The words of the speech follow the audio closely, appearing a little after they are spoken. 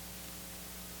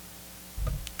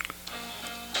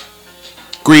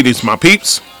Greetings, my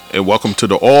peeps, and welcome to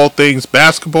the All Things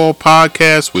Basketball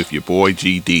Podcast with your boy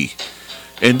GD.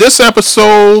 In this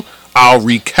episode, I'll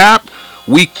recap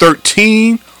Week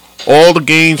 13, all the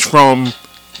games from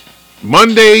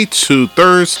Monday to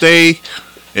Thursday,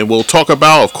 and we'll talk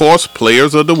about, of course,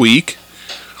 Players of the Week.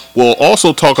 We'll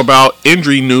also talk about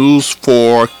injury news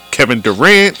for Kevin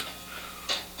Durant,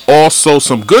 also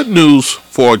some good news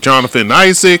for Jonathan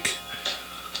Isaac,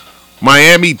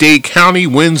 Miami-Dade County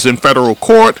wins in federal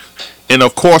court, and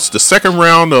of course the second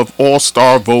round of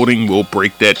All-Star voting will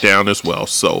break that down as well.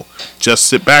 So just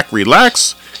sit back,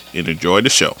 relax, and enjoy the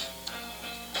show.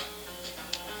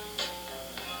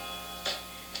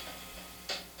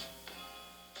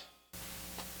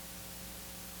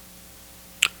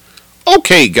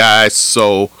 Okay guys,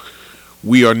 so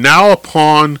we are now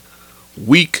upon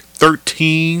week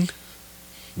 13,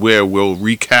 where we'll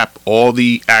recap all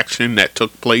the action that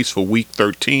took place for week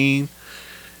 13,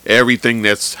 everything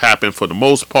that's happened for the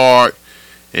most part,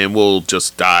 and we'll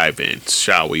just dive in,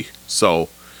 shall we? So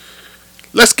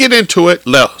let's get into it.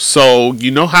 So you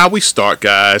know how we start,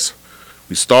 guys.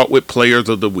 We start with Players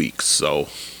of the Week. So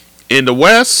in the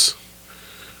West,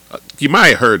 you might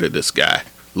have heard of this guy,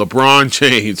 LeBron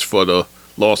James for the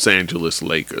Los Angeles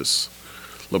Lakers.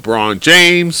 LeBron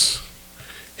James,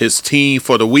 his team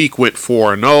for the week went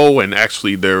 4-0, and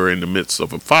actually they're in the midst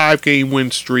of a 5-game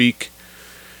win streak.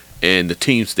 And the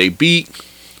teams they beat: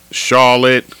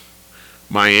 Charlotte,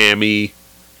 Miami,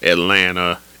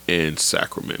 Atlanta, and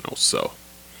Sacramento. So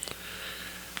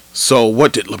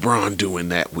what did LeBron do in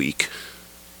that week?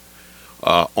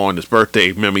 On his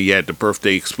birthday, remember he had the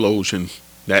birthday explosion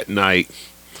that night.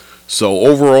 So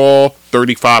overall,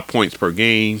 35 points per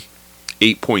game,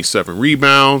 8.7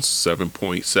 rebounds,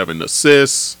 7.7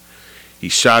 assists. He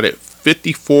shot at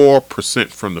 54%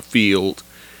 from the field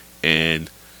and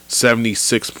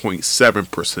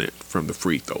 76.7% from the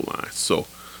free throw line. So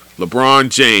LeBron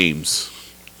James,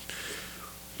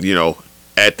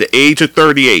 at the age of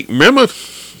 38, remember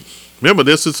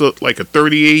this is like a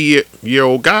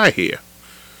 38-year-old guy here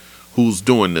who's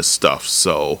doing this stuff.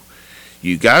 So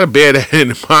you got to bear that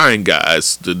in mind,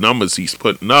 guys, the numbers he's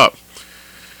putting up.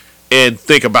 And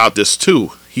think about this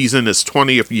too. He's in his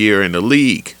 20th year in the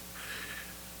league.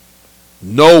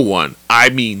 No one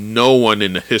in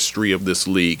the history of this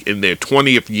league in their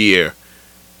 20th year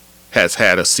has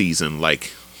had a season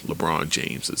like LeBron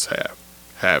James is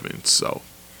having. So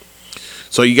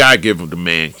you got to give him the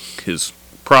man his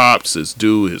props, his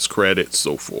due, his credit,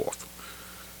 so forth.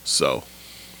 So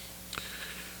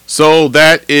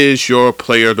that is your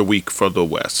Player of the Week for the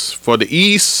West. For the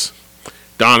East,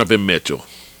 Donovan Mitchell.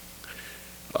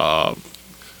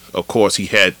 Of course, he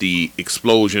had the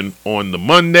explosion on the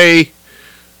Monday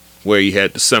where he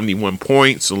had the 71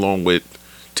 points along with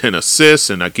 10 assists.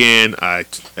 And again,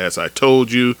 as I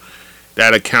told you,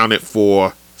 that accounted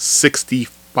for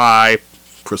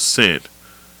 65%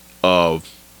 of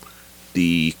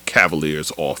the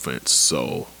Cavaliers' offense.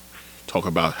 So talk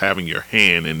about having your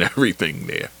hand in everything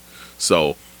there.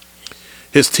 So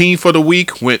his team for the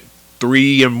week went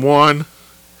 3-1.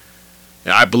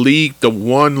 And I believe the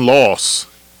one loss,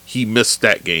 he missed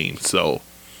that game. So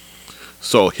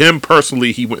him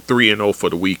personally, he went 3-0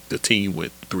 for the week. The team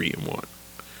went 3-1.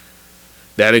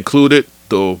 That included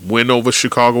the win over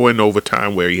Chicago in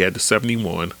overtime where he had the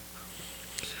 71.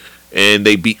 And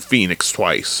they beat Phoenix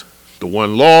twice. The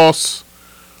one loss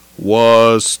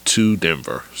was to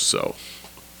Denver.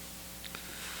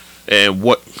 And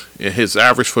his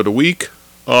average for the week,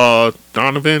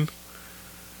 Donovan,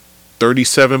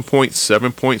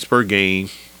 37.7 points per game,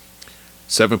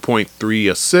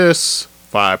 7.3 assists,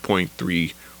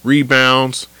 5.3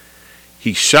 rebounds.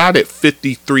 He shot at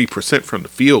 53% from the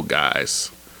field, guys.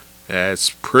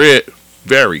 That's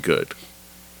very good.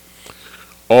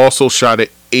 Also shot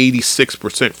at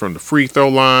 86% from the free throw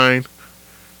line,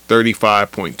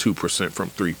 35.2% from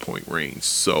three-point range.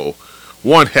 So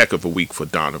one heck of a week for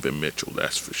Donovan Mitchell,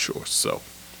 that's for sure. So,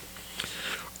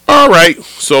 all right.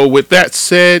 So with that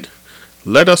said,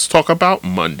 let us talk about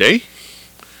Monday.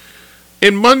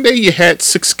 In Monday, you had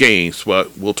 6 games,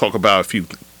 but we'll talk about a few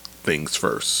things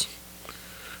first.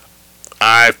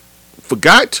 I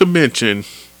forgot to mention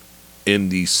in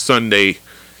the Sunday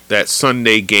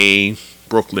game,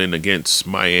 Brooklyn against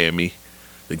Miami,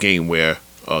 the game where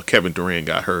Kevin Durant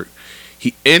got hurt.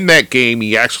 In that game,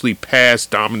 he actually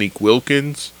passed Dominique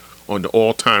Wilkins on the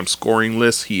all-time scoring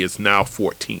list. He is now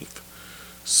 14th.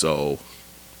 So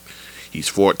he's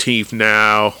 14th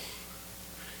now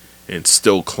and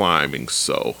still climbing.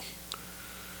 So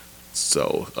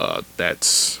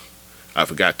that's, I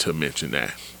forgot to mention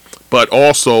that. But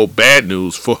also bad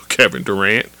news for Kevin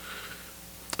Durant.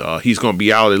 He's going to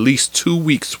be out at least 2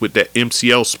 weeks with that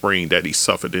MCL sprain that he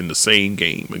suffered in the same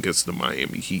game against the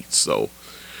Miami Heat. So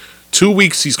 2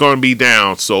 weeks he's going to be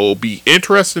down. So it'll be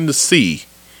interesting to see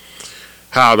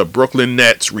how the Brooklyn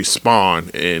Nets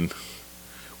respond and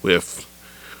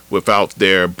without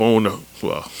their bona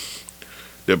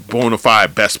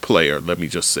fide best player. Let me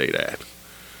just say that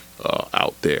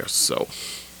out there. So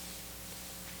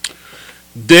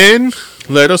then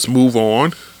let us move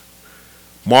on.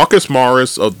 Marcus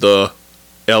Morris of the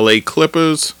LA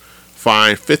Clippers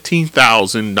fined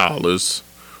 $15,000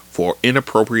 for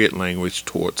inappropriate language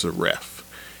towards a ref.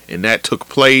 And that took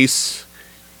place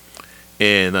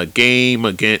in a game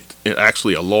against,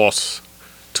 actually a loss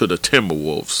to the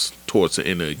Timberwolves. Towards the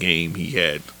end of the game, he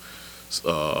had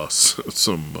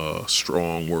some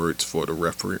strong words for the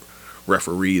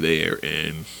referee there.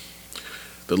 And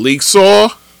the league saw,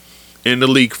 and the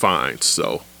league fined.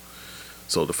 So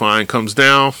the fine comes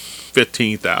down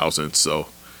 $15,000. So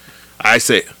I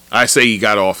say he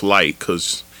got off light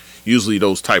because usually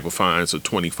those type of fines are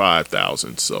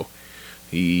 $25,000. So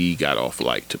he got off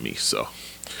light to me. So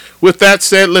with that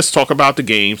said, let's talk about the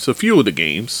games. A few of the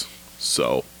games.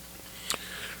 So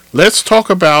let's talk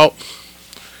about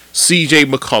C.J.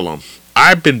 McCollum.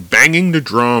 I've been banging the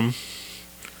drum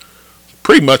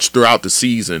pretty much throughout the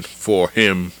season for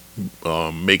him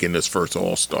making his first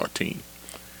All-Star team.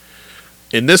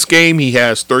 In this game, he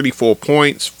has 34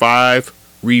 points, 5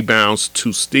 rebounds,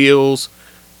 2 steals,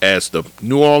 as the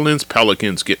New Orleans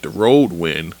Pelicans get the road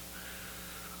win,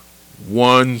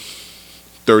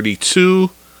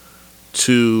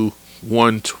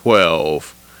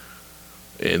 132-112,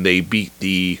 and they beat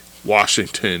the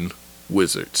Washington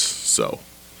Wizards. So,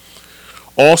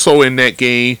 also in that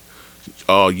game,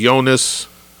 Jonas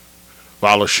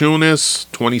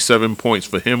Valanciunas, 27 points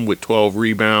for him with 12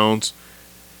 rebounds.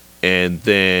 And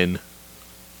then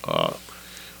Kristaps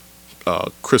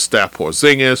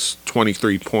Porzingis,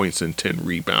 23 points and 10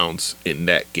 rebounds in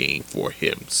that game for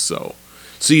him. So,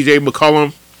 C.J.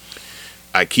 McCollum,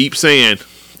 I keep saying,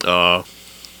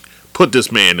 put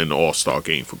this man in the All-Star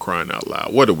game for crying out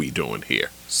loud. What are we doing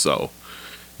here? So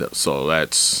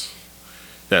that's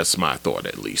my thought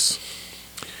at least.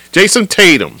 Jason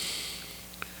Tatum,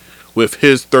 with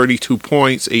his 32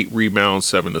 points, 8 rebounds,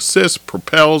 7 assists,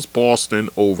 propels Boston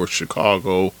over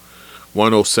Chicago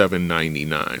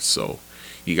 107-99. So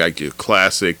you got your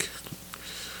classic,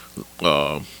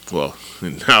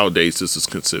 nowadays this is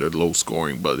considered low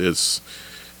scoring, but it's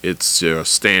your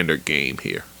standard game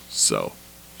here. So,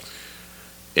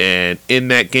 and in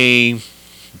that game,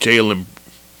 Jaylen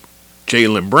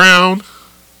Brown,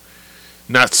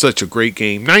 not such a great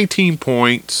game, 19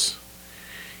 points.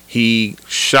 He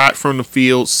shot from the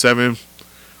field 7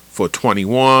 for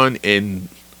 21 and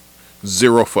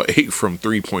 0 for 8 from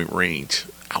 3-point range.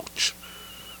 Ouch.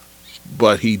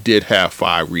 But he did have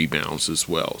 5 rebounds as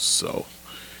well. So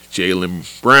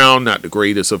Jaylen Brown, not the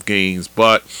greatest of games,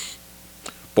 but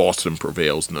Boston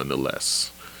prevails nonetheless.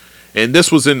 And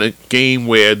this was in a game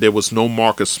where there was no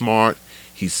Marcus Smart.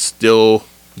 He's still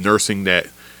nursing that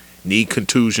knee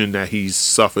contusion that he's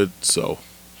suffered. So,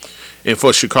 and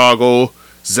for Chicago,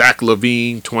 Zach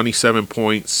LaVine, 27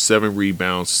 points, 7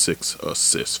 rebounds, 6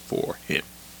 assists for him.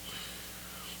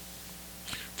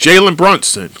 Jalen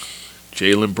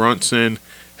Brunson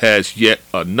has yet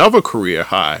another career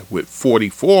high with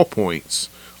 44 points,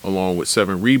 along with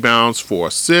 7 rebounds, 4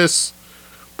 assists,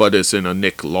 but it's in a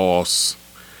Knicks loss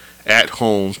at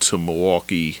home to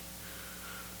Milwaukee.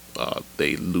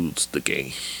 They lose the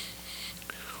game.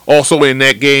 Also in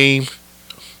that game,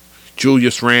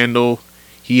 Julius Randle,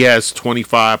 he has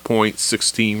 25 points,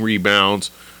 16 rebounds,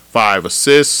 5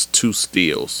 assists, 2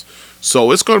 steals.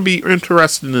 So it's going to be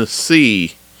interesting to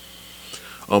see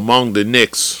among the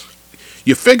Knicks.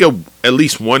 You figure at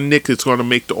least one Knick is going to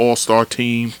make the All-Star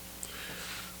team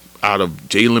out of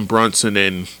Jalen Brunson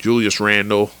and Julius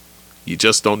Randle. You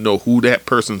just don't know who that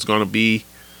person's going to be.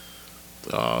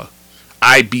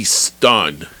 I'd be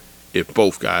stunned if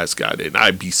both guys got in.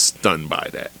 I'd be stunned by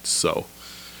that. So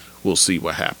we'll see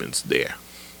what happens there.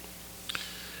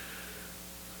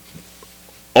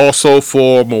 Also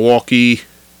for Milwaukee,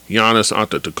 Giannis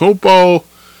Antetokounmpo,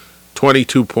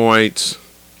 22 points,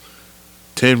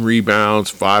 10 rebounds,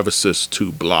 5 assists,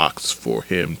 2 blocks for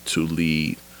him to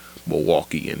lead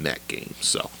Milwaukee in that game.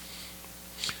 So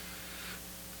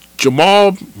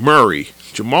Jamal Murray,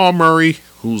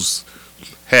 who's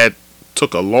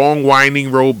took a long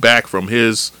winding road back from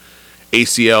his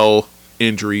ACL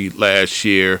injury last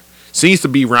year, seems to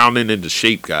be rounding into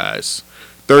shape, guys.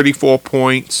 34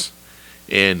 points,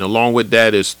 and along with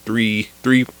that is 5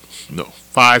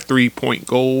 3-point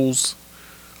goals,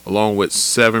 along with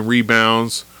 7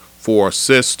 rebounds, 4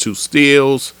 assists, 2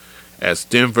 steals, as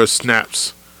Denver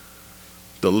snaps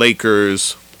the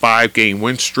Lakers' 5-game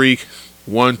win streak,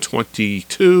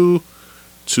 122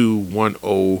 to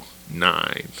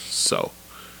 109. So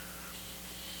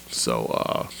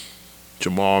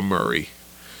Jamal Murray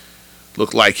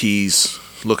looked like he's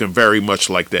looking very much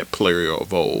like that player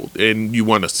of old, and you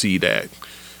want to see that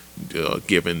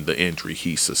given the injury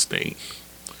he sustained.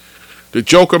 The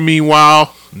Joker,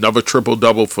 meanwhile, another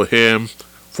triple-double for him,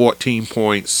 14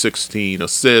 points, 16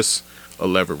 assists,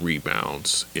 11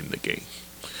 rebounds in the game.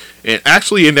 And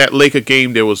actually in that Laker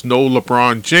game, there was no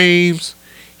LeBron James.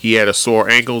 He had a sore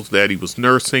ankle that he was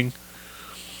nursing.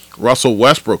 Russell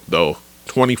Westbrook, though,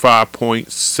 25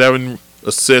 points, 7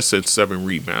 assists, and 7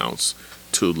 rebounds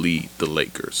to lead the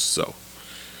Lakers.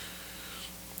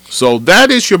 So that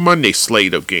is your Monday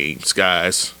slate of games,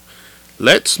 guys.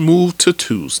 Let's move to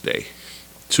Tuesday.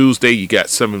 Tuesday, you got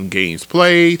 7 games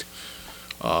played.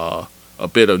 A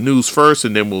bit of news first,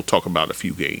 and then we'll talk about a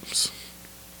few games.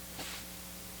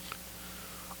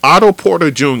 Otto Porter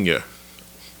Jr.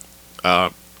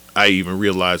 I even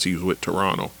realized he was with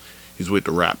Toronto. He's with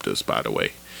the Raptors, by the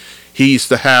way. He's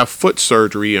to have foot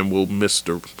surgery and will miss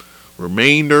the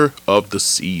remainder of the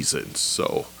season.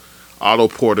 So, Otto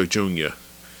Porter Jr.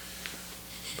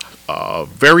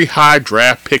 Very high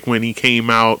draft pick when he came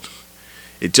out.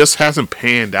 It just hasn't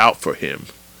panned out for him.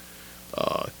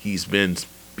 He's been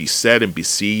beset and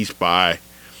besieged by,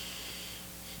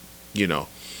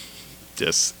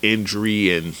 just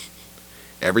injury and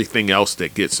everything else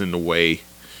that gets in the way.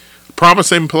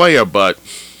 Promising player, but,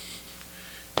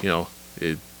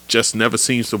 it just never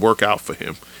seems to work out for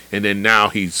him. And then now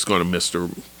he's going to miss the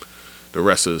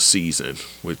rest of the season,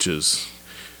 which is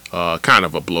kind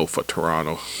of a blow for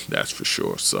Toronto, that's for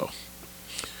sure. So,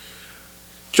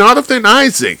 Jonathan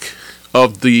Isaac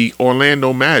of the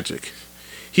Orlando Magic.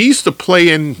 He used to play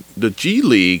in the G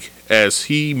League as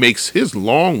he makes his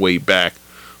long way back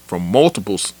from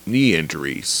multiple knee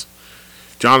injuries.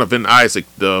 Jonathan Isaac,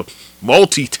 the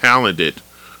multi-talented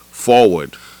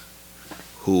forward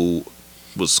who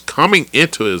was coming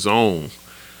into his own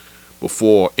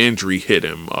before injury hit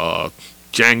him.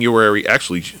 January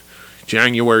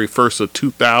 1st of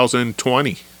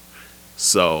 2020.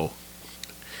 So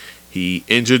he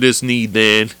injured his knee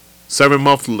then. 7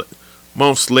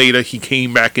 months later, he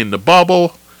came back in the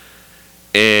bubble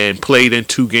and played in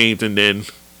 2 games, and then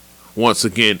once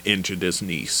again injured his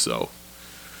knee. So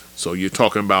you're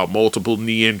talking about multiple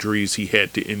knee injuries he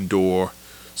had to endure.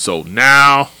 So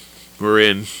now we're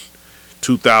in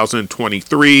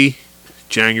 2023,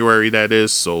 January that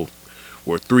is. So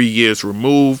we're 3 years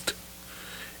removed,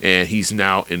 and he's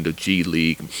now in the G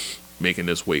League making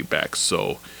his way back.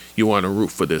 So you want to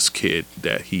root for this kid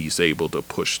that he's able to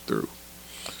push through.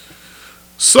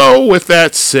 So with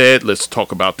that said, let's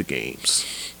talk about the games.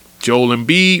 Joel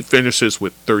Embiid finishes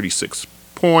with 36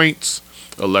 points,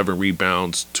 11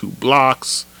 rebounds, 2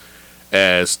 blocks,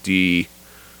 as the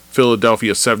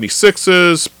Philadelphia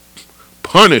 76ers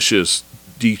punishes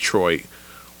Detroit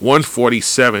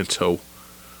 147 to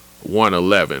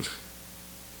 111.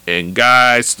 And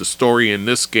guys, the story in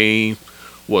this game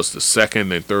was the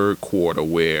second and third quarter,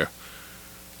 where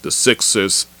the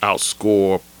Sixers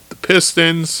outscore the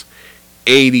Pistons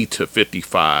 80 to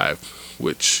 55,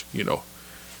 which,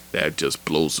 that just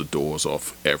blows the doors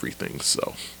off everything.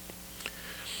 So,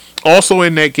 also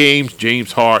in that game,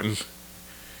 James Harden,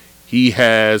 he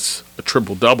has a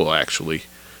triple-double, actually.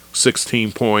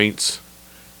 16 points,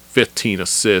 15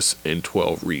 assists, and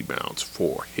 12 rebounds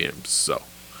for him. So,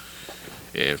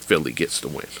 and Philly gets the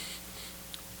win.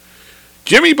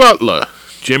 Jimmy Butler,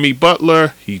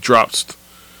 he drops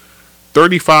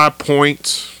 35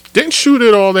 points. Didn't shoot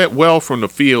it all that well from the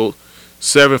field.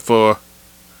 6 for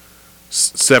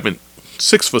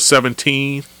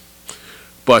 17.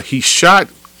 But he shot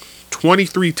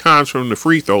 23 times from the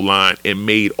free throw line and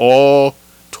made all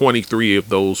 23 of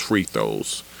those free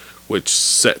throws, which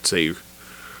sets a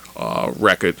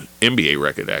record, NBA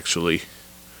record actually.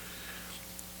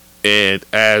 And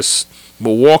as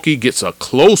Milwaukee gets a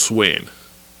close win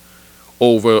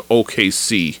over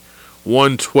OKC,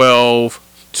 112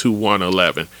 to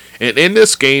 111. And in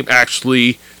this game,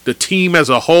 actually, the team as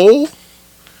a whole,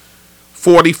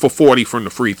 40 for 40 from the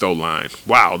free throw line.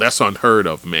 Wow, that's unheard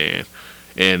of, man.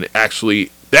 And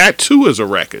actually, that too is a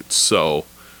record. So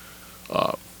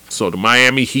the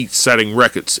Miami Heat setting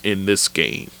records in this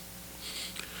game.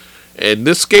 And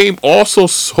this game also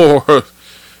saw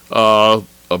a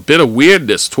bit of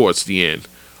weirdness towards the end.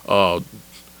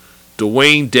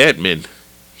 Dwayne Dedmon,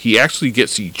 he actually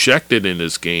gets ejected in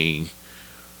this game.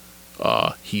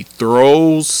 He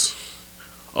throws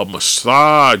a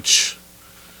massage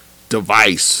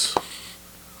device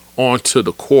onto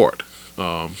the court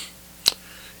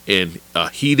in a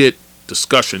heated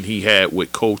discussion he had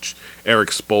with Coach Eric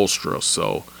Spoelstra.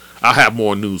 So I'll have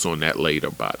more news on that later,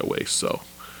 by the way. So,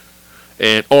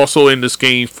 and also in this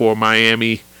game for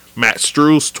Miami, Matt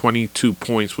Strus, 22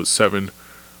 points with 7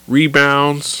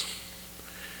 rebounds.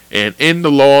 And in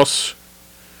the loss,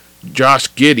 Josh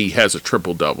Giddey has a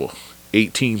triple-double.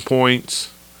 18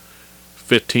 points,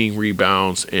 15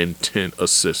 rebounds, and 10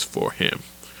 assists for him.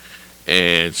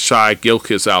 And Shai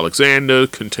Gilgeous-Alexander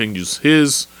continues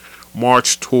his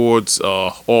march towards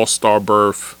All-Star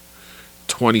berth.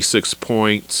 26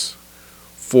 points,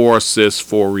 4 assists,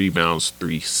 4 rebounds,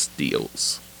 3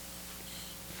 steals.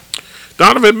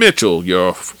 Donovan Mitchell,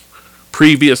 your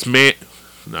previous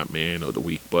not man of the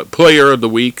week, but player of the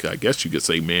week. I guess you could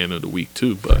say man of the week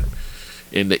too, but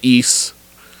in the East,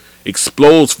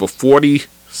 explodes for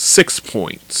 46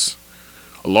 points.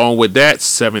 Along with that,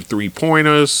 7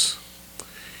 3-pointers.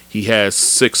 He has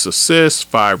 6 assists,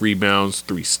 5 rebounds,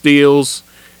 3 steals.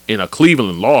 In a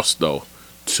Cleveland loss, though,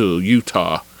 to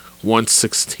Utah,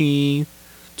 116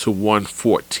 to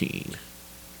 114.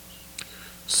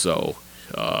 So,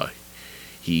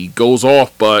 he goes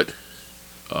off, but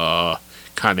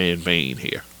kind of in vain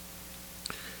here.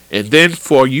 And then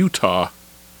for Utah,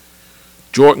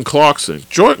 Jordan Clarkson.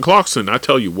 Jordan Clarkson, I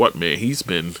tell you what, man, he's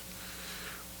been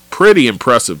pretty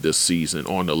impressive this season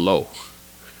on the low.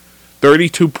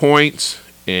 32 points,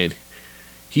 and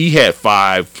he had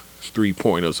 5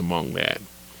 3-pointers among that.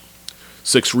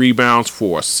 6 rebounds,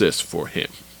 4 assists for him.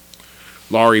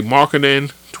 Lauri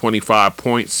Markkanen, 25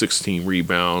 points, 16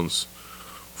 rebounds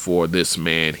for this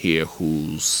man here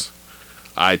who's,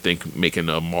 I think, making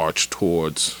a march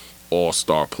towards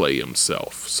all-star play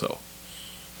himself. So,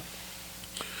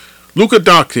 Luka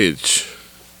Doncic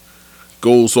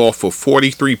goes off for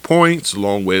 43 points,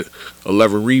 along with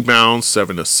 11 rebounds,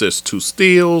 7 assists, 2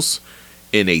 steals,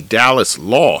 in a Dallas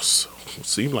loss.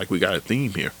 Seems like we got a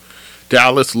theme here.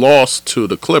 Dallas lost to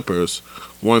the Clippers,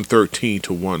 113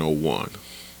 to 101.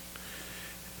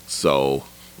 So,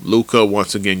 Luka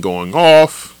once again going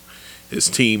off. His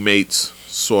teammates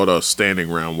sort of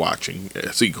standing around watching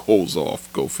as he goes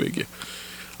off. Go figure.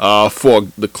 For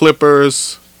the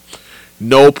Clippers,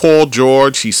 no Paul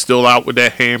George. He's still out with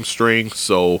that hamstring.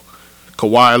 So,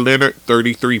 Kawhi Leonard,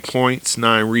 33 points,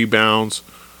 9 rebounds,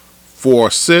 4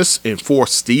 assists, and 4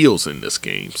 steals in this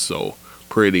game. So,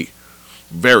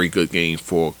 very good game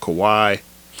for Kawhi.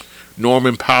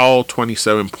 Norman Powell,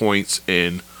 27 points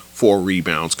and 4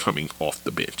 rebounds coming off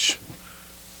the bench.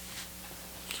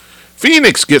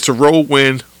 Phoenix gets a road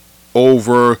win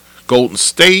over Golden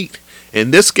State,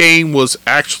 and this game was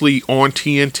actually on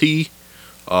TNT,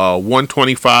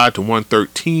 125 to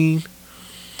 113.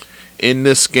 In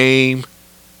this game,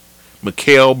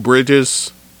 Mikal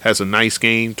Bridges has a nice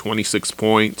game, 26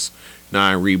 points,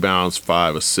 9 rebounds,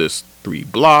 5 assists, 3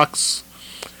 blocks.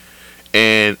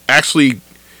 And actually,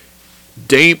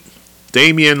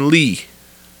 Damian Lee,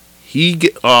 he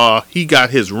got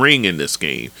his ring in this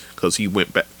game because he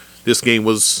went back. This game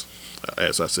was,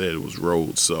 as I said, it was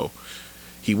road, so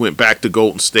he went back to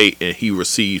Golden State and he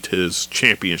received his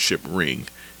championship ring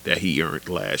that he earned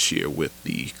last year with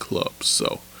the club.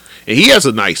 So, and he has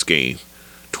a nice game,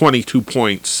 22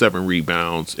 points, 7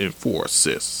 rebounds, and 4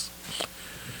 assists.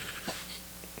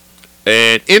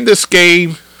 And in this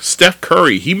game, Steph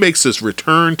Curry, he makes his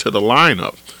return to the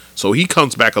lineup. So he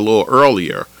comes back a little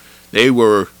earlier. They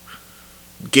were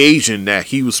gauging that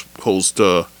he was supposed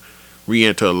to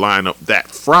re-enter the lineup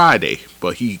that Friday,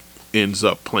 but he ends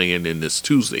up playing in this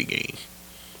Tuesday game.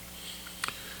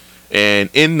 And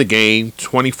in the game,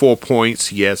 24 points.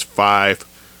 He has 5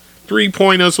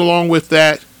 3-pointers along with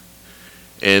that.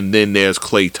 And then there's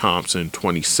Klay Thompson,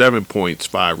 27 points,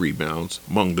 5 rebounds.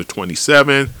 Among the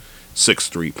 27, 6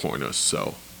 3-pointers.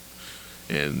 So,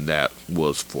 and that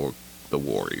was for the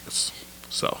Warriors.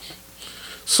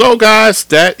 So guys,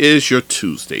 that is your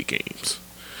Tuesday games.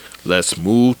 Let's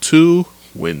move to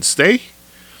Wednesday.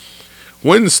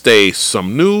 Wednesday,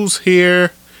 some news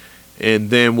here, and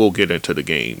then we'll get into the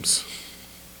games.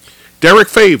 Derek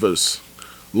Favors,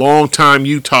 longtime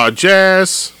Utah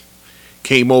Jazz,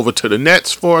 came over to the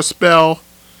Nets for a spell.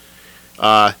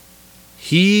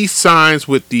 He signs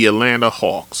with the Atlanta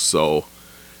Hawks. So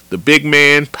the big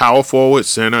man, power forward,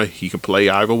 center, he can play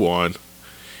either one.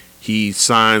 He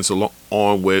signs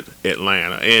on with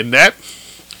Atlanta. And that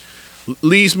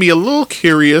leaves me a little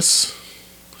curious.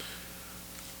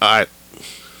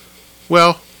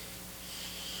 Well,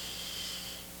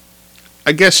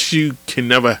 I guess you can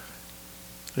never,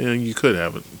 you could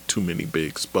have too many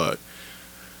bigs, but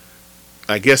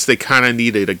I guess they kind of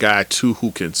needed a guy too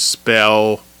who can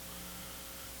spell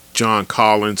John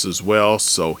Collins as well,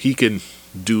 so he can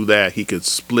do that. He could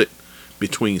split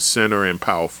between center and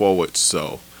power forward.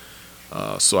 So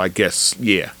I guess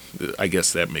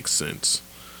that makes sense.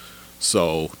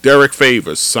 So Derek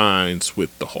Favors signs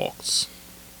with the Hawks.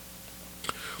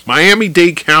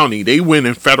 Miami-Dade County, they win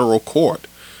in federal court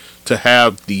to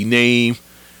have the name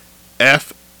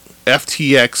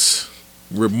FTX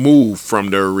removed from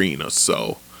the arena.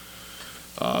 So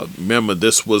remember,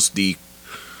 this was the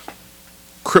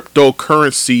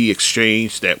cryptocurrency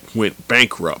exchange that went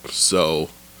bankrupt.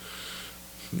 So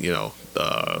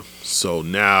so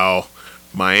now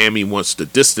Miami wants to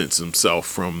distance himself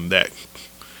from that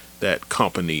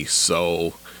company.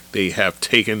 So they have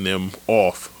taken them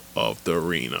off of the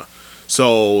arena.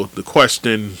 So the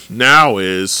question now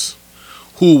is,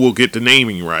 who will get the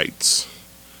naming rights?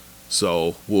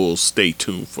 So we'll stay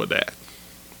tuned for that.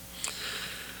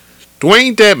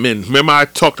 Dwayne Dedmon, remember I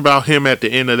talked about him at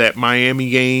the end of that Miami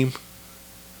game?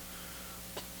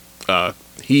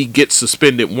 He gets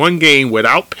suspended 1 game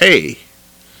without pay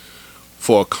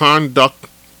for conduct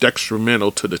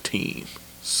detrimental to the team.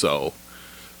 So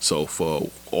for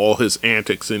all his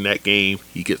antics in that game,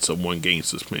 he gets a 1-game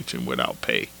suspension without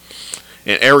pay.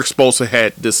 And Eric Spoelstra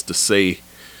had this to say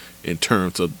in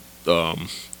terms of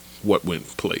what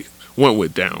went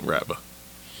down rather.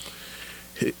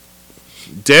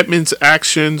 Dedmon's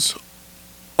actions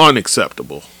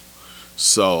unacceptable.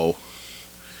 So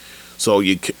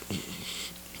it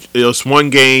was 1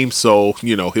 game, so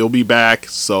he'll be back.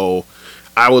 So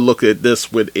I would look at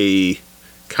this with a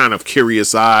kind of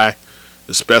curious eye,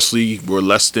 especially we're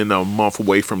less than a month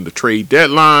away from the trade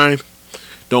deadline.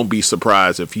 Don't be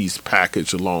surprised if he's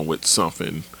packaged along with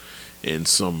something in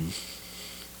some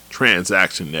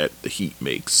transaction that the Heat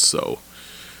makes. So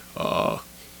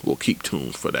we'll keep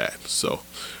tuned for that. So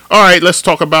all right, let's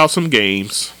talk about some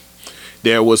games.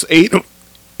 There was eight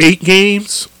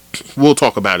games. We'll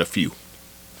talk about a few.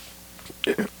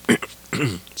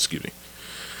 Excuse me.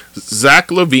 Zach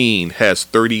LaVine has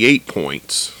 38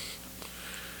 points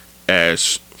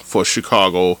as for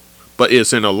Chicago, but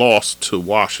is in a loss to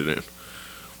Washington,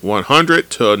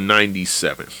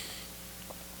 100-97.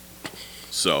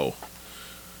 So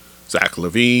Zach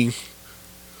LaVine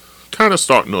kind of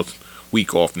starting the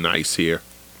week off nice here.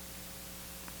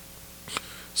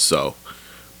 So,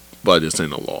 but it's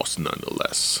in a loss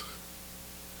nonetheless.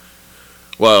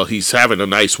 Well, he's having a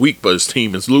nice week, but his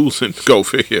team is losing. Go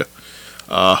figure.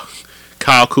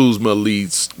 Kyle Kuzma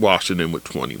leads Washington with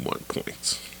 21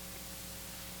 points.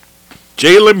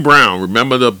 Jaylen Brown,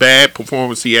 remember the bad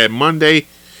performance he had Monday?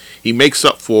 He makes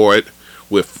up for it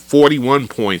with 41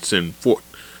 points and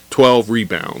 12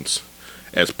 rebounds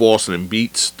as Boston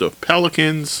beats the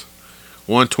Pelicans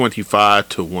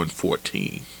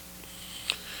 125-114.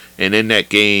 And in that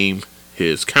game,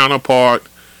 his counterpart,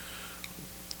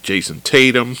 Jason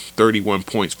Tatum, 31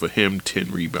 points for him,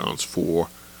 10 rebounds, 4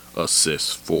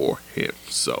 assists for him.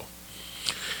 So,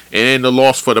 and the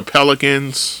loss for the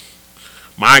Pelicans,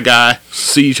 my guy,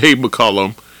 CJ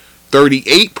McCollum,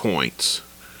 38 points,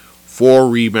 4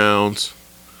 rebounds,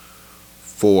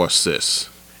 4 assists.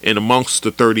 And amongst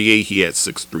the 38, he had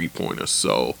 6 3-pointers.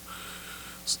 So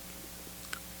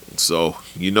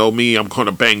you know me, I'm going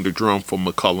to bang the drum for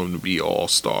McCollum to be an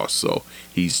all-star. So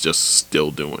he's just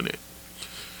still doing it.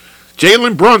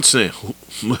 Jalen Brunson,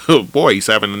 boy, he's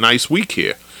having a nice week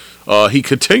here. He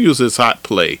continues his hot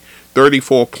play.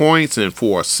 34 points and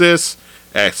 4 assists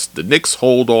as the Knicks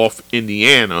hold off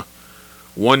Indiana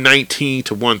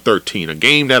 119-113. A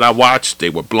game that I watched. They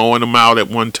were blowing them out at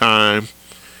one time.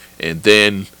 And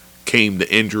then came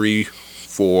the injury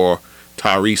for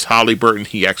Tyrese Halliburton.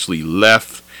 He actually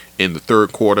left in the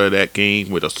third quarter of that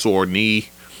game with a sore knee.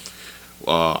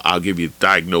 I'll give you the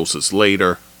diagnosis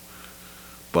later.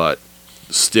 But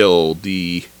still,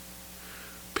 the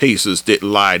Pacers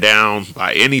didn't lie down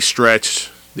by any stretch.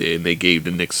 And they gave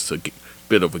the Knicks a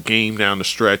bit of a game down the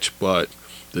stretch, but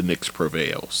the Knicks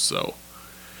prevail. So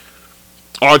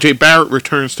RJ Barrett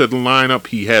returns to the lineup.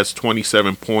 He has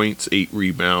 27 points, 8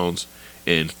 rebounds,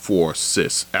 and 4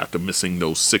 assists after missing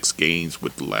those 6 games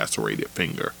with the lacerated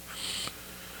finger.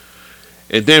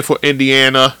 And then for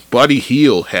Indiana, Buddy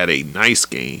Hield had a nice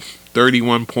game.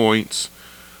 31 points.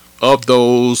 Of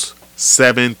those,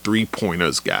 7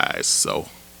 3-pointers, guys. So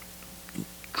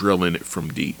drilling it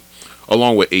from deep.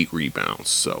 Along with 8 rebounds.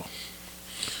 So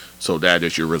that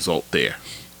is your result there.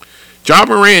 Ja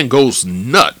Morant goes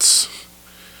nuts.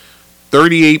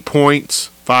 38 points,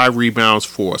 5 rebounds,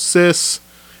 4 assists.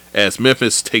 As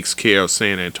Memphis takes care of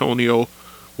San Antonio,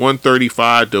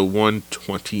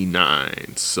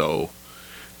 135-129. So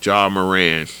Ja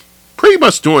Morant, pretty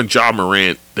much doing Ja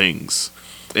Morant things.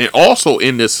 And also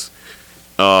in this,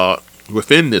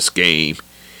 within this game,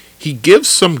 he gives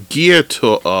some gear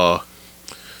to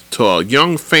a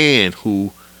young fan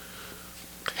who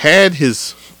had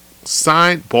his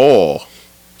signed ball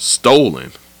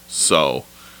stolen. So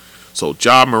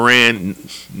Ja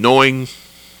Morant, knowing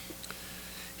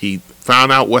he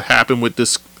found out what happened with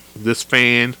this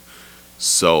fan,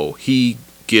 so he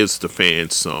gives the fan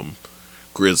some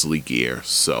Grizzly gear.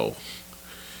 So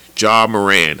Ja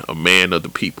Morant, a man of the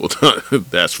people,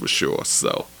 that's for sure.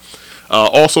 So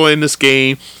also in this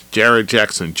game, Jared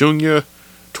Jackson Jr.,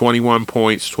 21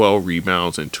 points, 12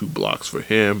 rebounds, and 2 blocks for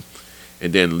him.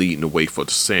 And then leading the way for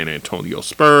the San Antonio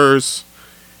Spurs,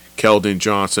 Keldon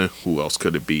Johnson, who else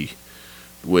could it be,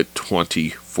 with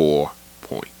 24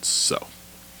 points. So,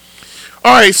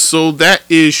 alright, so that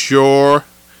is your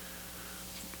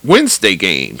Wednesday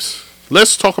games.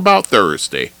 Let's talk about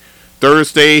Thursday.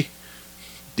 Thursday,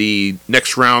 the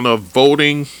next round of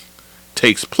voting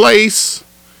takes place,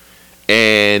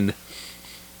 and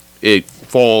it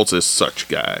falls as such,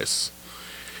 guys.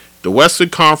 The Western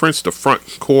Conference, the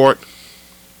front court.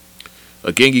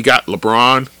 Again, you got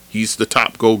LeBron. He's the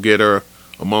top go-getter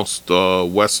amongst the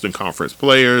Western Conference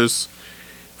players,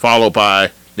 followed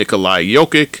by Nikola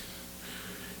Jokic,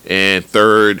 and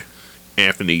third,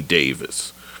 Anthony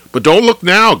Davis. But don't look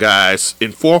now, guys.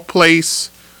 In fourth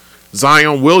place,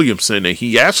 Zion Williamson, and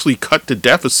he actually cut the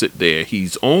deficit there.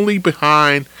 He's only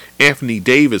behind Anthony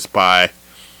Davis by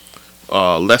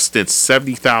less than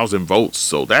 70,000 votes,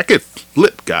 so that could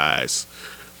flip, guys.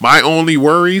 My only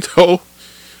worry, though,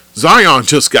 Zion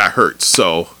just got hurt,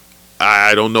 so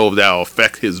I don't know if that'll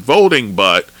affect his voting,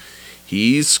 but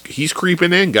he's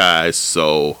creeping in, guys,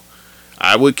 so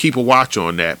I would keep a watch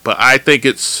on that. But I think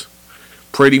it's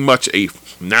pretty much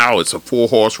now it's a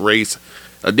 4-horse race.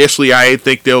 Initially, I didn't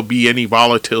think there'll be any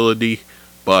volatility,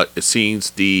 but it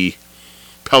seems the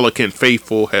Pelican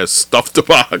faithful has stuffed the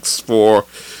box for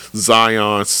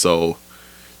Zion, so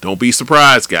don't be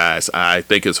surprised, guys. I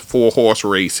think it's a 4-horse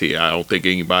race here. I don't think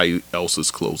anybody else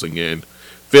is closing in.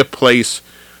 Fifth place,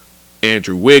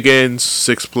 Andrew Wiggins.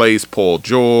 Sixth place, Paul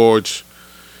George.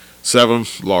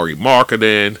 Seventh, Lauri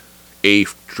Markkanen.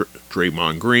 Eighth,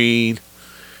 Draymond Green.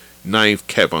 Ninth,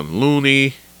 Kevin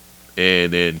Looney.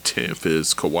 And then 10th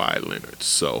is Kawhi Leonard.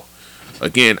 So,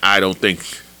 again, I don't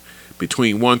think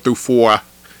between 1 through 4,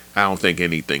 I don't think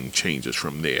anything changes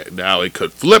from there. Now, it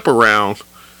could flip around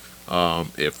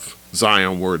if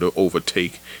Zion were to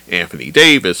overtake Anthony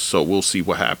Davis. So, we'll see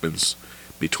what happens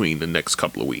between the next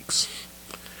couple of weeks.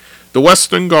 The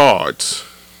Western guards,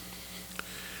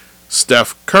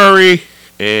 Steph Curry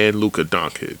and Luka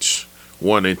Doncic,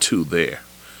 1 and 2 there.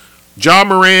 Ja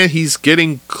Morant, he's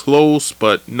getting close,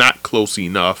 but not close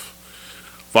enough.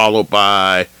 Followed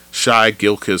by Shai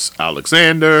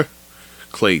Gilgeous-Alexander.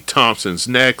 Klay Thompson's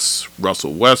next.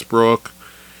 Russell Westbrook.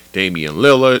 Damian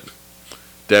Lillard.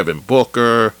 Devin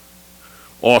Booker.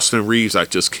 Austin Reeves, I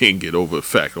just can't get over the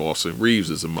fact Austin Reeves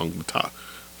is among the top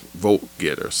vote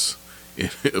getters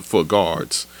for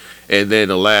guards. And then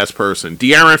the last person,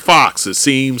 De'Aaron Fox. It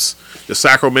seems the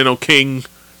Sacramento King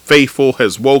faithful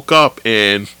has woke up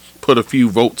and put a few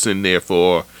votes in there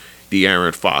for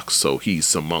De'Aaron Fox, so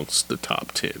he's amongst the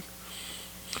top 10.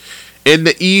 In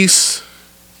the East,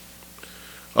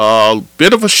 a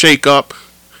bit of a shakeup.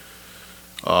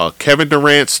 Kevin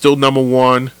Durant still number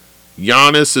 1.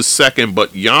 Giannis is second,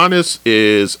 but Giannis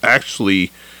is actually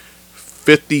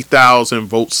 50,000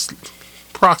 votes,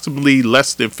 approximately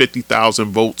less than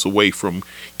 50,000 votes away from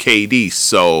KD.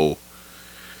 So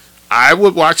I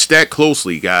would watch that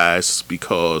closely, guys,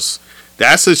 because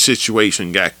that's a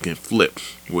situation that can flip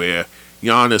where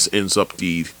Giannis ends up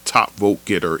the top vote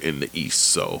getter in the East.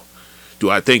 So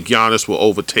do I think Giannis will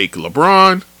overtake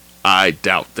LeBron? I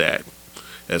doubt that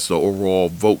as the overall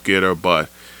vote getter, but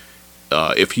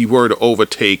if he were to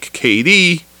overtake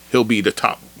KD, he'll be the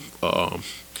top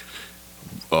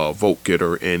vote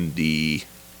getter in the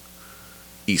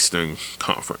Eastern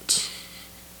Conference.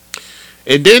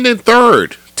 And then in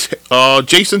third,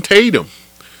 Jason Tatum.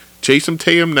 Jason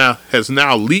Tatum has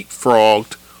now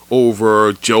leapfrogged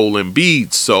over Joel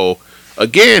Embiid. So,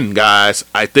 again, guys,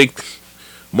 I think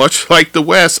much like the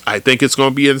West, I think it's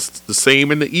going to be the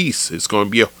same in the East. It's going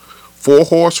to be a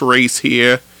 4-horse race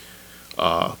here.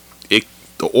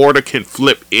 The order can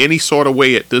flip any sort of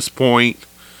way at this point.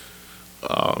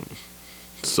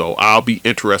 So I'll be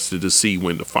interested to see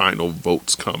when the final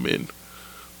votes come in.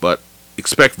 But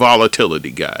expect volatility,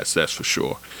 guys, that's for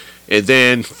sure. And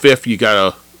then fifth, you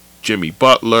got Jimmy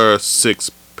Butler.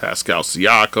 Sixth, Pascal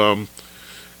Siakam.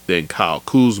 Then Kyle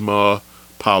Kuzma,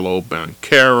 Paolo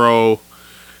Banchero,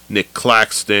 Nick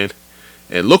Claxton.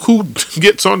 And look who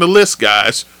gets on the list,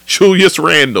 guys. Julius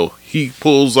Randle. He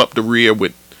pulls up the rear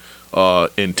with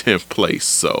in 10th place.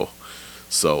 So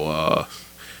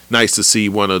nice to see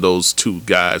one of those two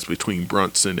guys between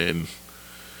Brunson and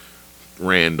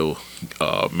Randle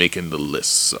making the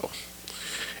list. So,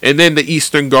 and then the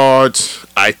Eastern guards,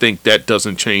 I think that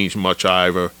doesn't change much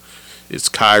either. It's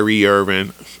Kyrie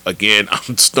Irving. Again,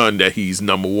 I'm stunned that he's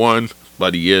number one,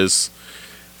 but he is.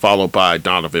 Followed by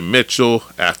Donovan Mitchell.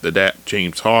 After that,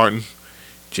 James Harden,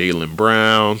 Jaylen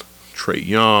Brown, Trae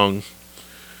Young,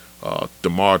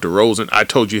 DeMar DeRozan. I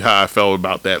told you how I felt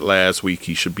about that last week.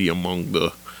 He should be among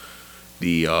the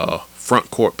front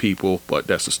court people, but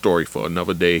that's a story for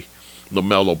another day.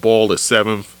 LaMelo Ball is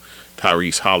 7th.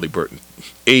 Tyrese Halliburton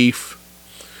 8th.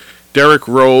 Derrick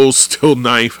Rose still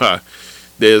 9th.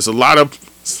 There's a lot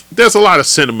of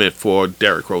sentiment for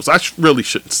Derrick Rose. I really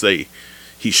shouldn't say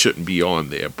he shouldn't be on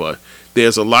there, but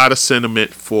there's a lot of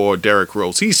sentiment for Derrick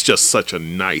Rose. He's just such a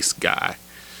nice guy,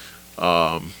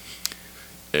 and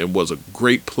was a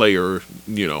great player,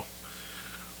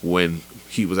 when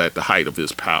he was at the height of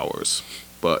his powers.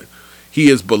 But he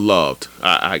is beloved.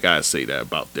 I gotta say that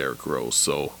about Derrick Rose.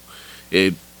 So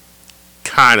it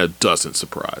kind of doesn't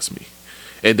surprise me.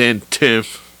 And then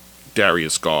 10th,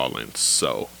 Darius Garland.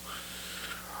 So,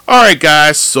 all right,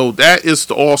 guys. So that is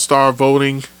the All-Star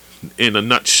voting in a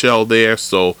nutshell there.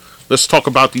 So let's talk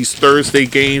about these Thursday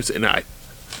games, and I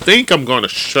think I'm going to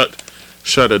shut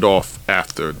it off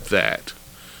after that.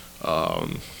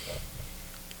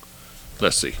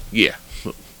 Let's see. Yeah,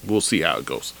 we'll see how it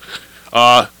goes.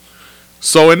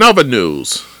 So in other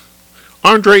news,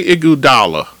 Andre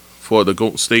Iguodala for the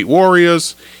Golden State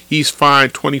Warriors, he's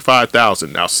fined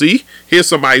 $25,000. Now, see, here's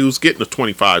somebody who's getting a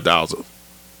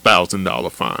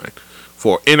 $25,000 fine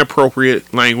for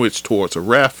inappropriate language towards a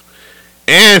ref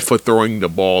and for throwing the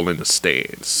ball in the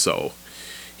stands. So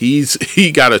he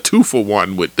got a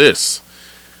 2-for-1 with this.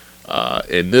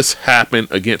 And this happened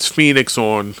against Phoenix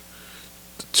on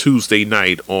Tuesday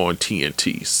night on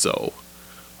TNT. So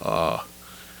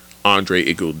Andre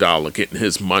Iguodala getting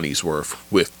his money's worth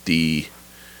with the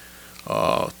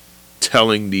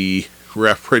telling the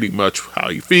ref pretty much how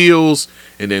he feels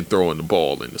and then throwing the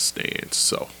ball in the stands.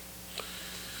 So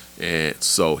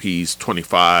he's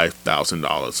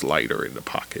 $25,000 lighter in the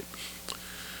pocket.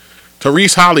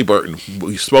 Tyrese Halliburton,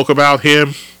 we spoke about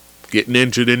him getting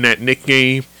injured in that Knicks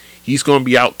game. He's going to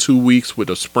be out 2 weeks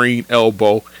with a sprained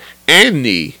elbow and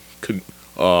knee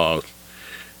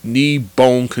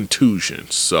bone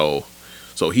contusion. So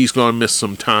he's going to miss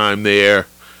some time there.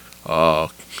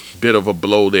 Bit of a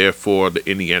blow there for the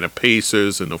Indiana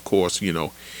Pacers. And, of course,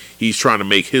 he's trying to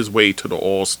make his way to the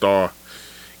All-Star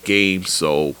game.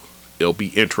 So it'll be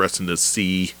interesting to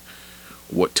see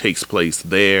what takes place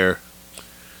there.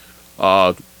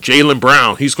 Jaylen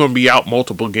Brown, he's going to be out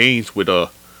multiple games with a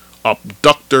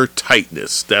abductor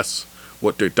tightness. That's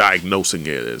what they're diagnosing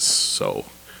it as. So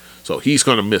he's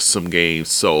going to miss some games.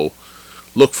 So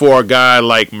look for a guy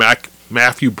like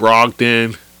Matthew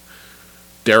Brogdon,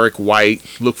 Derek White.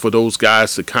 Look for those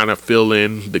guys to kind of fill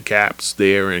in the gaps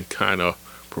there and kind of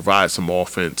provide some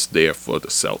offense there for the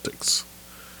Celtics.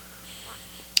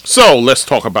 So let's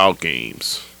talk about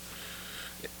games.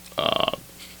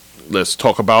 Let's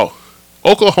talk about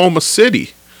Oklahoma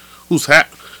City, who's going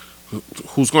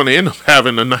to end up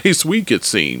having a nice week, it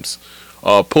seems.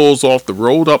 Pulls off the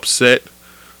road upset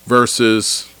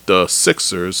versus the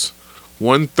Sixers,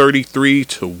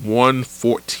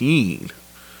 133-114.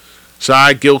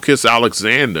 Shai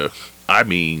Gilgeous-Alexander,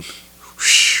 man,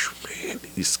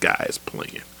 this guy is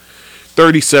playing.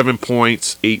 37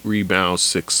 points, 8 rebounds,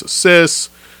 6 assists,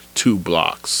 2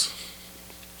 blocks.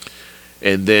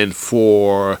 And then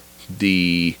for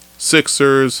the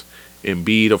Sixers,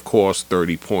 Embiid, of course,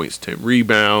 30 points, 10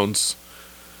 rebounds.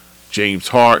 James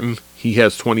Harden, he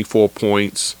has 24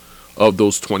 points. Of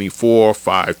those 24,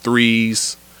 5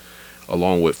 threes,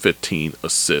 along with 15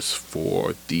 assists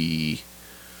for the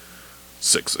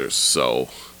Sixers. So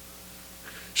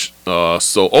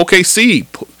OKC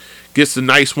gets a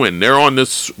nice win. They're on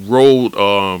this road.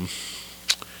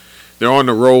 They're on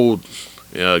the road.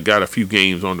 Got a few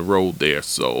games on the road there.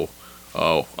 So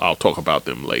I'll talk about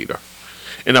them later.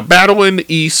 In a battle in the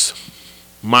East,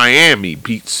 Miami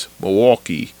beats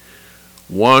Milwaukee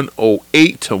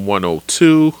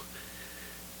 108-102.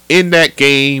 In that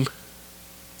game,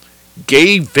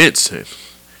 Gabe Vincent,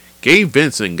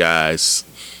 guys,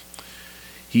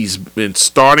 he's been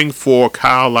starting for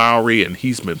Kyle Lowry, and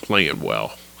he's been playing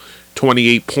well.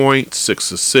 28 points,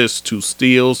 6 assists, 2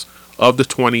 steals. Of the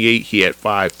 28, he had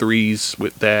 5 threes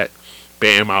with that.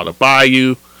 Bam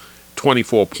Adebayo,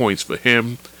 24 points for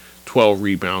him, 12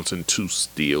 rebounds and 2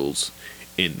 steals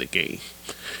in the game.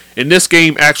 And this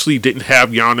game actually didn't have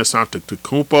Giannis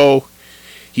Antetokounmpo.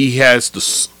 He has the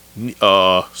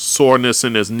soreness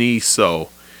in his knee, so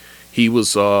he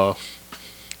was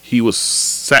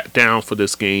sat down for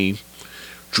this game.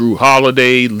 Drew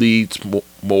Holiday leads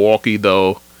Milwaukee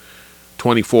though,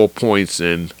 24 points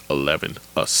and 11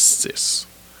 assists.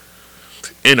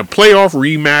 In a playoff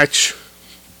rematch,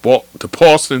 the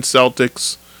Boston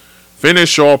Celtics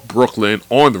finish off Brooklyn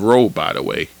on the road, by the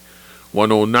way,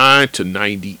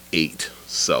 109-98.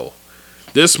 So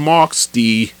this marks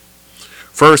the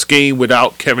first game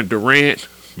without Kevin Durant.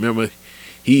 Remember,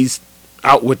 he's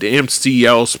out with the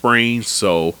MCL sprain.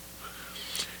 So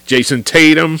Jason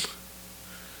Tatum,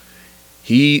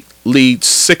 he leads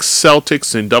 6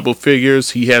 Celtics in double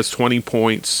figures. He has 20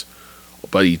 points,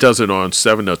 but he does it on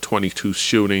 7 of 22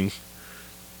 shooting,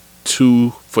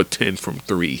 2 for 10 from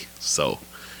 3. So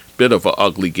bit of an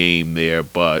ugly game there,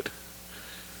 but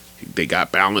they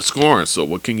got balanced scoring. So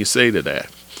what can you say to that?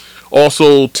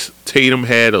 Also, Tatum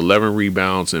had 11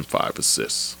 rebounds and 5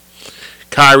 assists.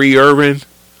 Kyrie Irving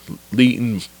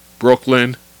leading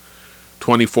Brooklyn,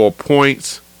 24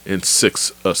 points and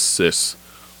 6 assists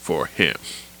for him.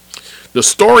 The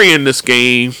story in this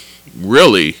game,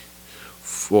 really,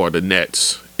 for the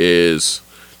Nets is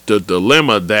the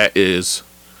dilemma that is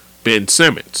Ben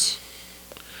Simmons.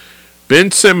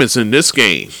 Ben Simmons in this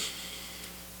game,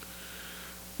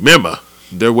 remember,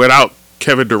 they're without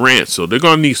Kevin Durant, so they're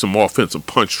going to need some offensive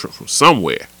punch from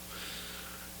somewhere.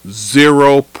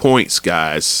 0 points,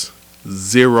 guys.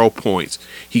 0 points.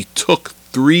 He took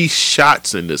 3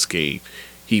 shots in this game.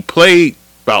 He played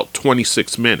about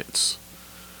 26 minutes.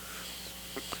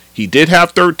 He did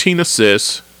have 13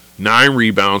 assists, 9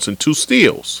 rebounds, and 2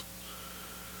 steals.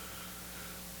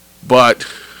 But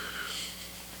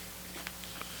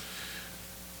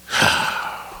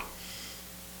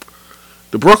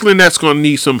the Brooklyn Nets going to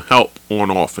need some help on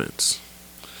offense.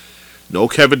 No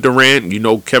Kevin Durant. You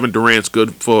know Kevin Durant's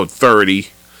good for 30.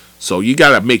 So you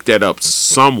got to make that up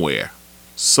somewhere.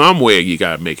 Somewhere you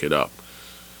got to make it up.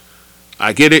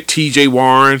 I get it, TJ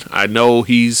Warren. I know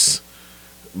he's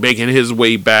making his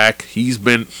way back. He's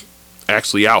been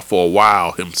actually out for a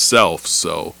while himself.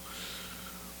 So,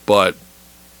 but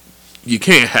you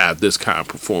can't have this kind of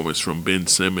performance from Ben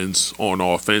Simmons on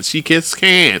offense. You just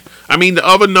can't. I mean, the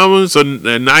other numbers are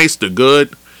nice. They're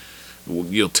good.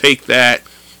 You'll take that.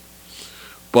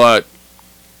 But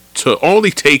to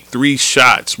only take 3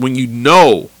 shots when you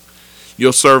know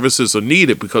your services are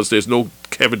needed because there's no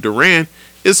Kevin Durant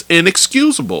is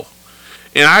inexcusable.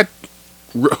 And I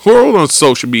heard on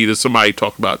social media somebody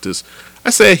talk about this.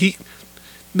 I said,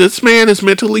 this man is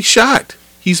mentally shot.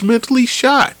 He's mentally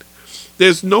shot.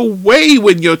 There's no way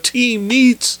when your team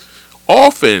needs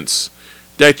offense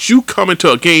that you come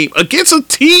into a game against a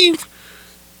team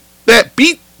that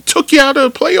took you out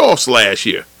of the playoffs last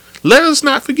year. Let us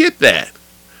not forget that.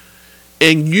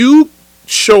 And you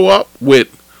show up with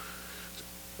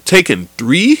taking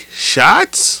 3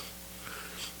 shots?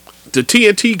 The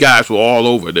TNT guys were all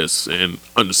over this, and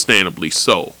understandably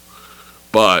so.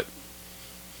 But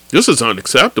this is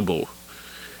unacceptable.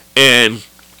 And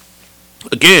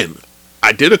again,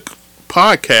 I did a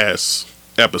podcast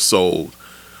episode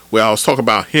where I was talking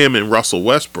about him and Russell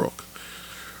Westbrook.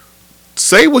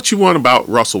 Say what you want about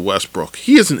Russell Westbrook.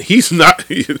 He's not.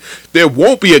 There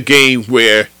won't be a game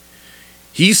where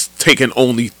he's taking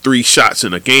only 3 shots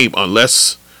in a game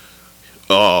unless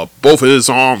both of his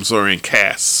arms are in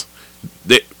casts.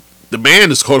 The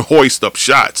man is going to hoist up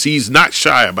shots. He's not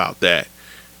shy about that.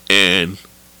 And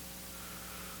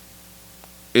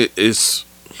it's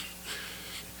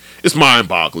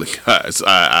mind-boggling, guys.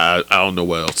 I don't know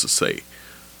what else to say.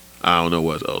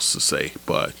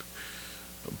 But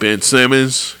Ben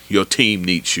Simmons, your team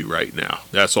needs you right now.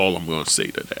 That's all I'm going to say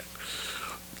to that.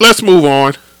 Let's move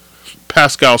on.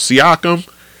 Pascal Siakam,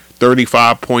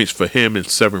 35 points for him and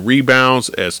 7 rebounds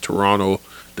as Toronto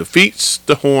defeats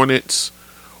the Hornets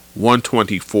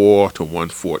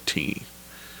 124-114.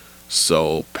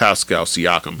 So Pascal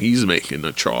Siakam, he's making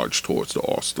a charge towards the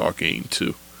All-Star game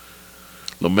too.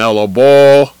 LaMelo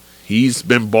Ball, he's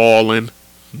been balling,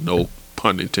 no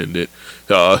pun intended.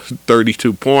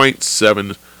 32 points,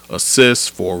 7 assists,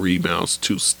 4 rebounds,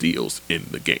 2 steals in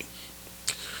the game.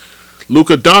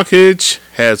 Luka Doncic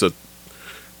has a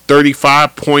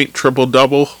 35-point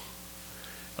triple-double.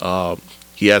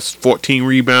 He has 14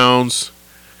 rebounds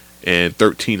and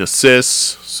 13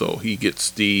 assists, so he gets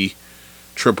the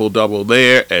triple-double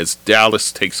there as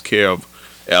Dallas takes care of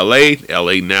LA.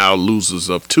 LA now loses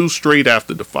of 2 straight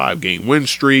after the 5-game win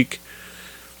streak.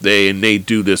 They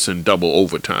do this in double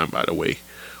overtime, by the way,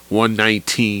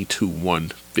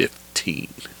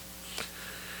 119-115.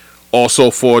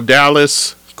 Also for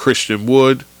Dallas, Christian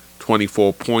Wood,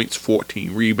 24 points,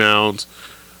 14 rebounds,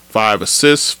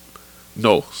 6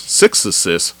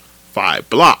 assists, 5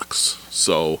 blocks.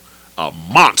 So a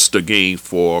monster game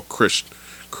for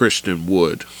Christian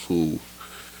Wood, who,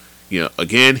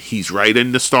 again, he's right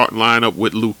in the starting lineup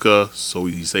with Luka, so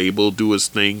he's able to do his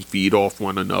thing, feed off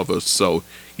one another. So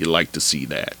you like to see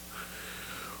that.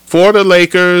 For the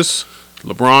Lakers,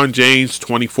 LeBron James,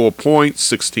 24 points,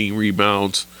 16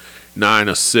 rebounds, 9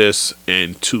 assists,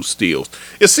 and 2 steals.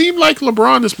 It seemed like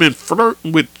LeBron has been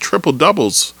flirting with triple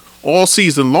doubles all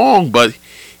season long, but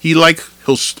he'll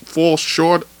fall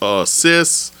short of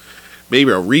assists,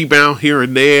 maybe a rebound here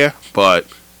and there, but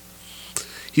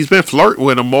he's been flirting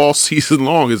with them all season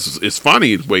long. It's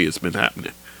funny the way it's been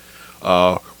happening.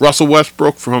 Russell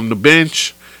Westbrook from the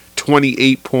bench,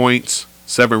 28 points,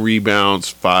 7 rebounds,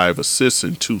 5 assists,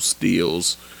 and 2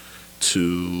 steals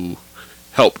to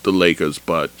help the Lakers,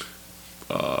 but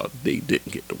they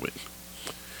didn't get the win.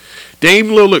 Dame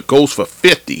Lillard goes for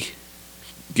 50.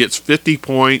 Gets 50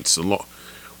 points.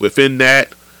 Within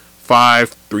that,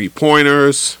 5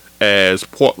 3-pointers, as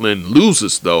Portland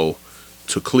loses, though,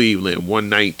 to Cleveland,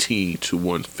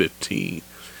 119-115.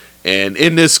 And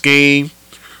in this game,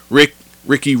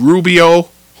 Ricky Rubio,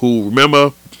 who,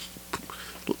 remember,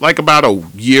 like about a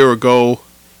year ago,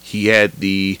 he had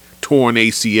the torn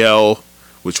ACL,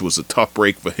 which was a tough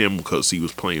break for him because he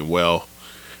was playing well.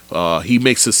 He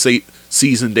makes his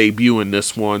season debut in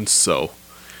this one, so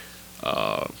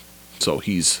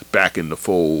he's back in the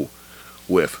fold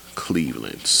with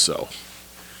Cleveland.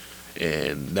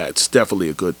 And that's definitely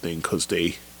a good thing because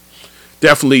they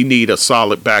definitely need a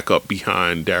solid backup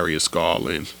behind Darius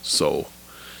Garland. So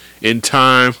in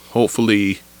time,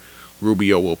 hopefully,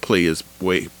 Rubio will play his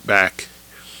way back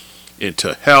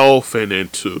into health and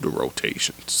into the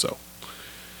rotation. So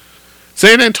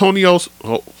San Antonio's.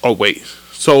 Oh wait.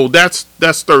 So that's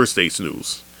Thursday's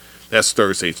news. That's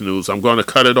Thursday's news. I'm going to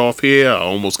cut it off here. I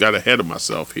almost got ahead of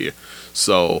myself here.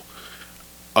 So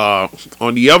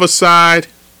on the other side,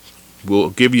 we'll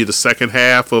give you the second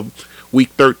half of Week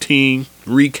 13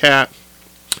 recap.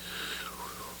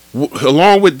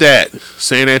 Along with that,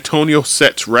 San Antonio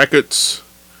sets records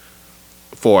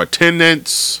for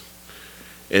attendance.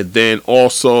 And then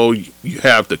also you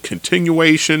have the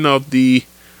continuation of the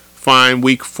fine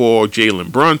week for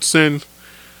Jalen Brunson.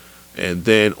 And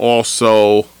then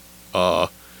also the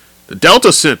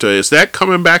Delta Center, is that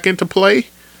coming back into play?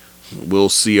 We'll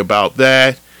see about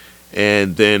that.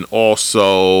 And then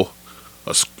also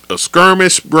a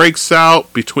skirmish breaks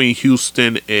out between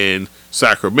Houston and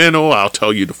Sacramento. I'll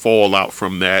tell you the fallout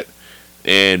from that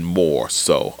and more.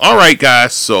 So, all right,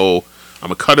 guys. So I'm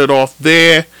going to cut it off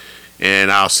there.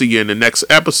 And I'll see you in the next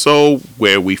episode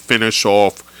where we finish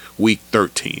off Week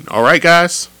 13. All right,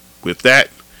 guys. With that,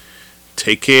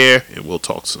 take care, and we'll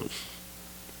talk soon.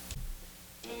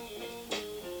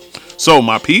 So,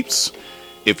 my peeps,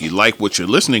 if you like what you're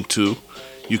listening to,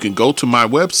 you can go to my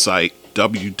website,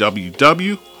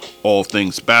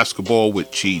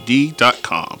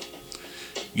 www.allthingsbasketballwithgd.com.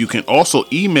 You can also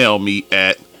email me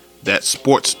at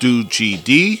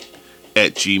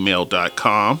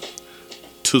thatsportsdudegd@gmail.com.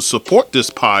 To support this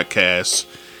podcast,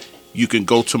 you can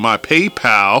go to my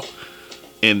PayPal,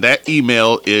 and that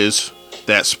email is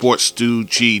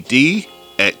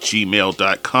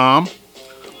thatsportsdudegd@gmail.com.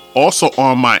 Also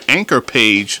on my Anchor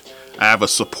page, I have a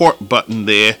support button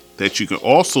there that you can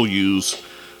also use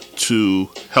to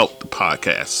help the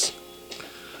podcast.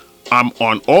 I'm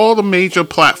on all the major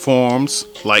platforms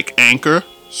like Anchor,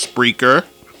 Spreaker,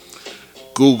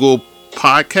 Google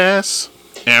Podcasts,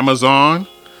 Amazon,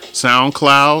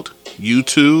 SoundCloud,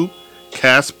 YouTube,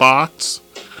 Castbox,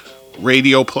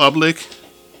 Radio Public,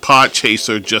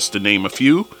 Podchaser, just to name a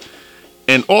few.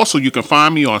 And also you can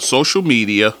find me on social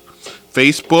media,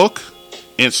 Facebook,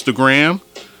 Instagram,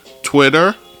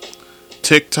 Twitter,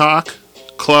 TikTok,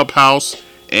 Clubhouse,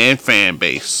 and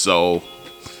Fanbase. So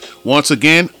once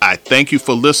again, I thank you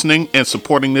for listening and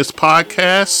supporting this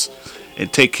podcast.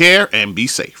 And take care and be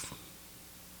safe.